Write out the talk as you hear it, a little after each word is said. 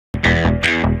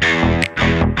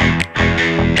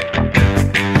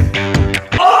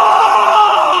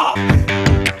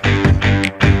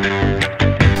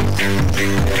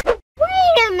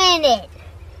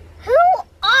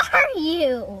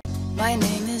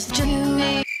is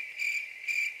JYP.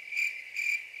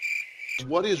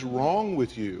 What is wrong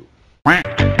with you?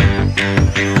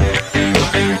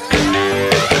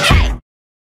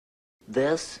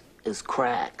 This is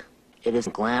crack. It is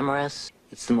glamorous,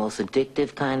 it's the most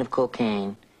addictive kind of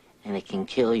cocaine, and it can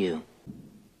kill you.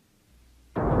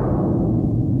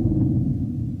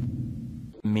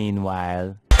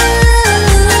 Meanwhile...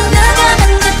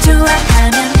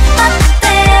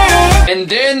 And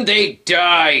then they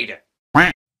died!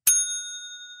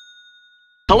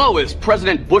 Hello, is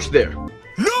President Bush there?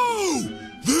 No!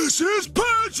 This is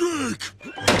Patrick!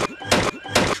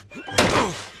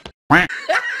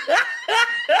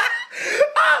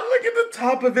 Look at the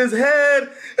top of his head!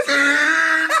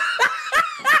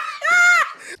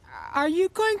 Are you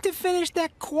going to finish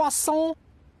that croissant?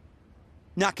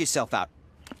 Knock yourself out.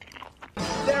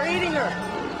 They're eating her!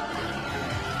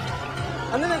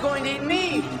 And then they're going to eat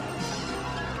me!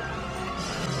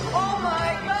 Oh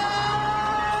my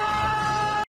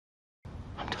god!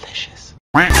 I'm delicious.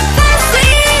 I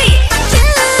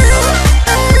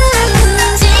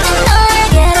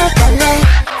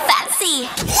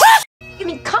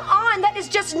mean, come on, that is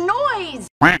just noise!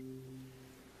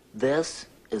 This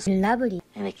is lovely,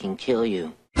 and it can kill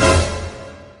you.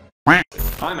 I'm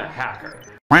a hacker.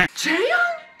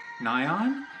 Jaeyoung?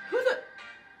 Nyan? Who the...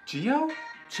 Geo?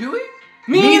 Chewy?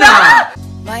 Mina!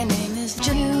 My name is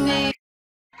JYP.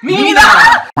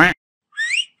 Mina!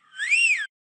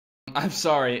 I'm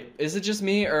sorry, is it just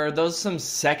me, or are those some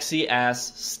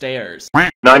sexy-ass stairs?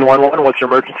 911, what's your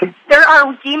emergency? There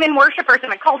are demon worshippers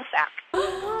in a cul-de-sac.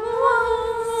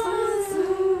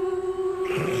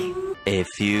 A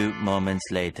few moments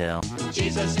later.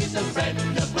 Jesus is a friend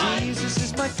of mine. Jesus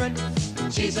is my friend.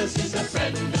 Jesus is a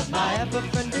friend of mine. I have a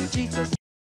friend in Jesus.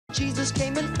 Jesus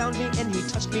came and found me and he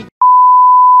touched me.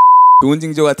 좋은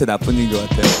징조 같아, 나쁜 징조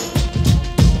같아.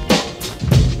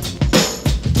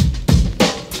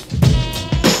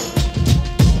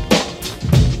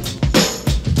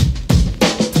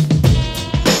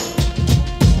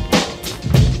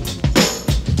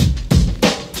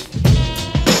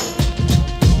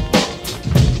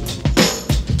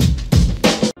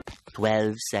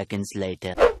 "12 seconds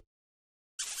later.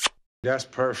 That's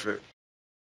perfect.